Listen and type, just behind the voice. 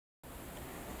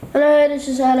Hello, this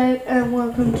is Alec and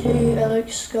welcome to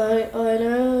Alec's Sky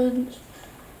Island.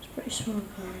 It's pretty small.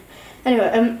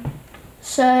 Anyway,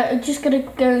 so I'm just gonna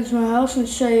go into my house and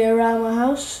show you around my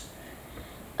house.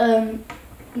 Yeah.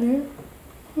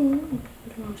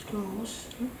 Nice glass.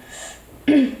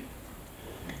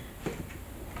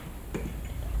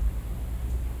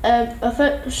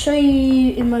 I'll show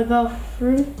you in my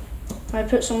bathroom. I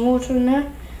put some water in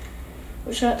there,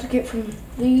 which I had to get from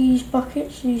these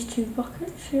buckets, these two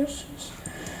buckets, yes.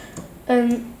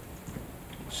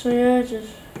 So yeah,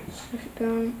 just stick it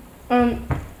down.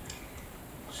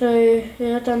 So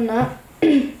yeah, I've done that.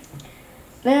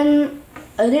 Then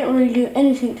I didn't really do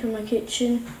anything to my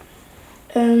kitchen.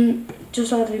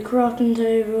 Just added a crafting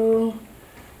table,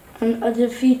 and I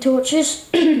did a few torches.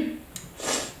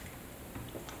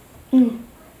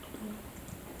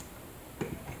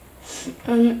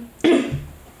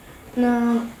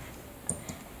 Now,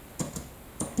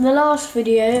 the last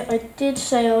video I did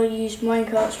say I'll use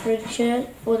minecarts for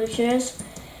the chairs,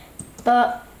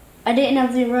 but I didn't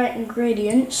have the right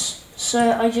ingredients,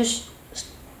 so I just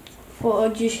thought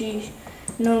I'd just use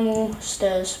normal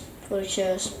stairs for the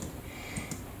chairs.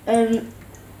 And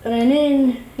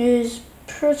then is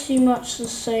pretty much the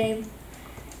same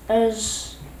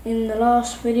as in the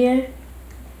last video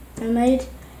I made.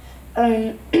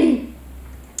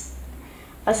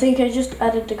 I think I just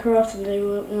added the crafting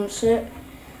table and that's it.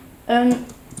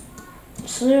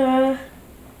 So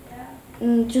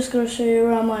I'm just going to show you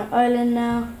around my island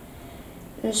now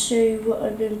and show you what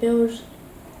I've been built.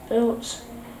 Because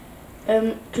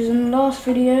in the last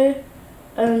video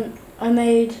I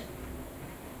made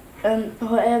a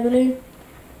hot air balloon.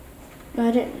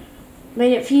 I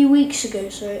made it a few weeks ago,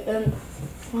 so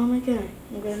where am I going?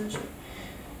 I'm going this way.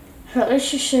 Right, let's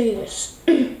just show you this.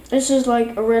 This is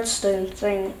like a redstone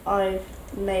thing I've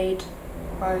made.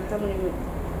 I haven't even.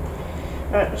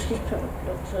 Right, let's just put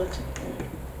it.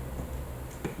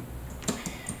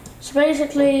 So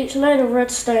basically, it's a load of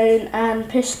redstone and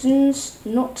pistons,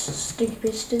 not sticky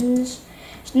pistons.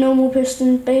 It's normal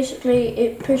piston. Basically,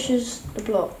 it pushes the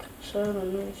block. So I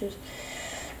don't know, just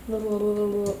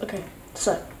okay.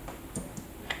 So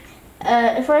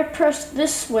if I press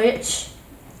this switch,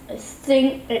 I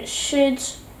think it should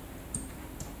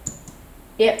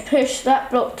push that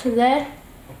block to there,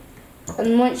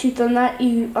 and once you've done that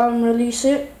you unrelease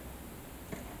it,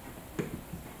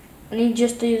 and you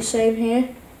just do the same here.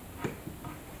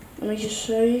 Let me just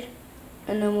show you,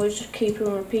 and then we'll just keep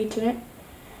on repeating it.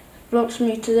 Blocks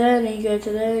me to there, and then you go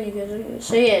to there, and you go to there.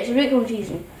 So yeah, it's a bit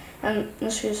confusing, and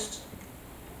let's just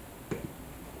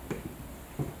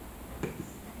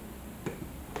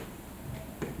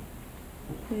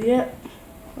yep,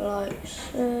 like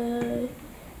so.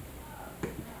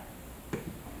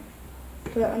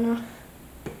 Is that enough?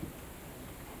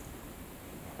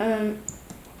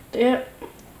 Yep.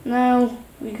 Now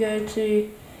we go to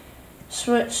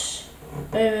switch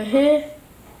over here.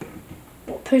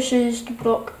 What pushes the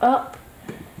block up,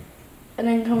 and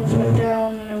then comes back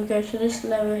down, and then we go to this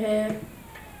lever here.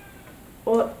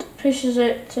 What pushes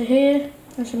it to here,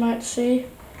 as you might see.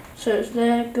 So it's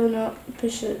there, going up,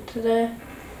 push it to there.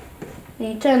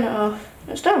 And you turn it off,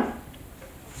 it's done.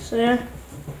 So yeah,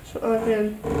 that's what I've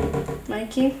been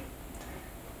making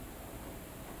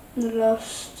in the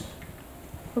last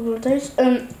couple of days.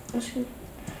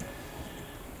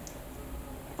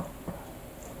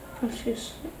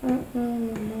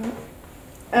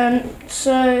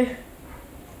 So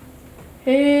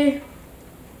here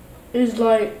is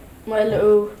like my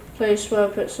little place where I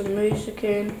put some music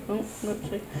in. Oh,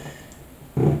 whoopsie.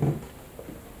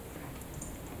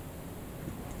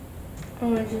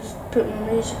 I just put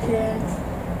my music in.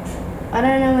 I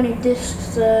don't have any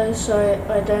discs though, so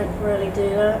I don't really do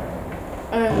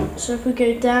that. So if we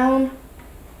go down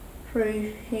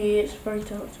through here, it's very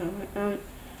dark down there. I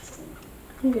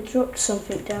think I dropped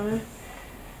something down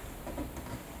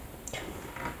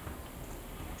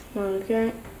there.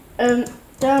 Okay.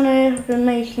 Down here I've been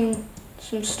making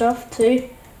some stuff too.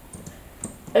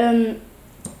 I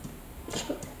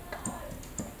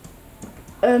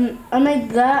made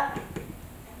that.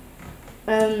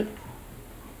 I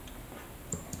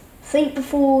think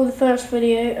before the first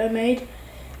video I made,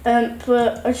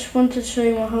 but I just wanted to show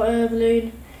you my hot air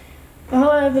balloon. My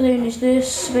hot air balloon is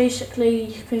this. Basically,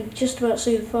 you can just about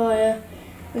see the fire.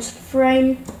 It's the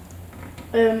frame.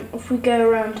 If we go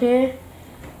around here,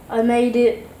 I made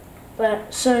it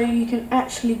so you can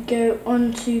actually go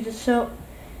onto the top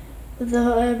of the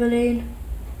hot air balloon.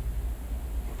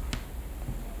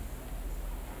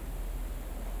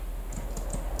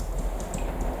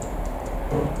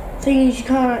 Thing is, you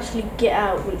can't actually get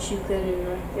out once you've been in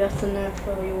there. You have to know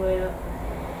how your way up.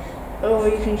 or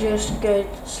you can just go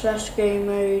 /game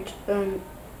mode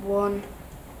 1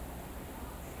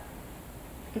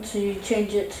 to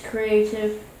change it to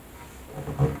creative.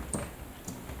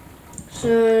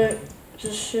 So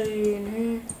just show you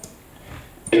in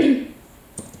here.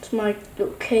 It's my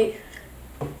little cake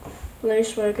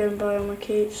place where I go and buy all my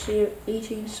cakes. See you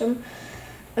eating some.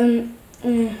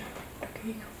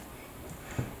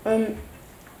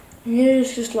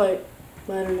 Here's just like,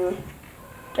 I don't know.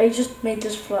 I just made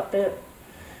this flat bit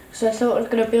because I thought I was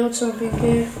gonna build something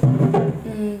here,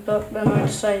 but then I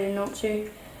decided not to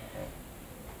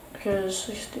because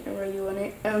I just didn't really want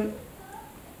it.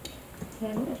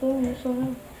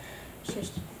 It's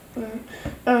just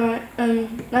alright.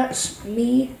 That's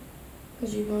me,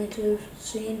 as you might have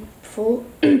seen before.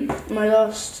 My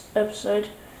last episode.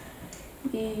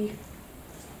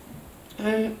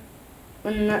 And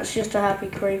that's just a happy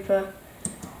creeper.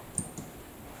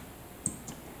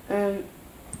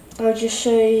 I'll just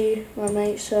show you my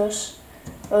mate's house.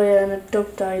 Oh yeah, and a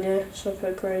dog died here, so I put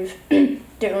a grave. Didn't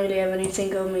really have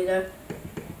anything on me though.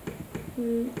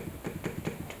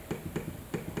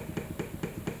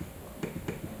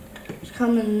 It's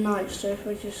coming at night, so if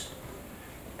I just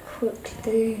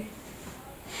quickly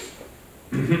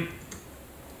come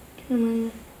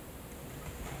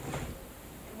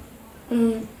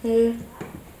in here,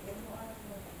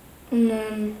 and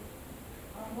then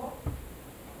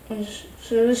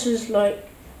so this is like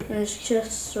his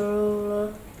chests are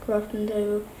all crafting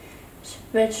table, it's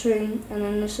bedroom, and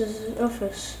then this is his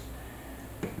office.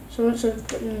 So once I've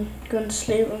gone to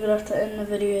sleep, I'm gonna have to end the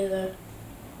video there.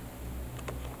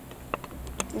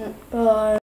 Yeah, bye.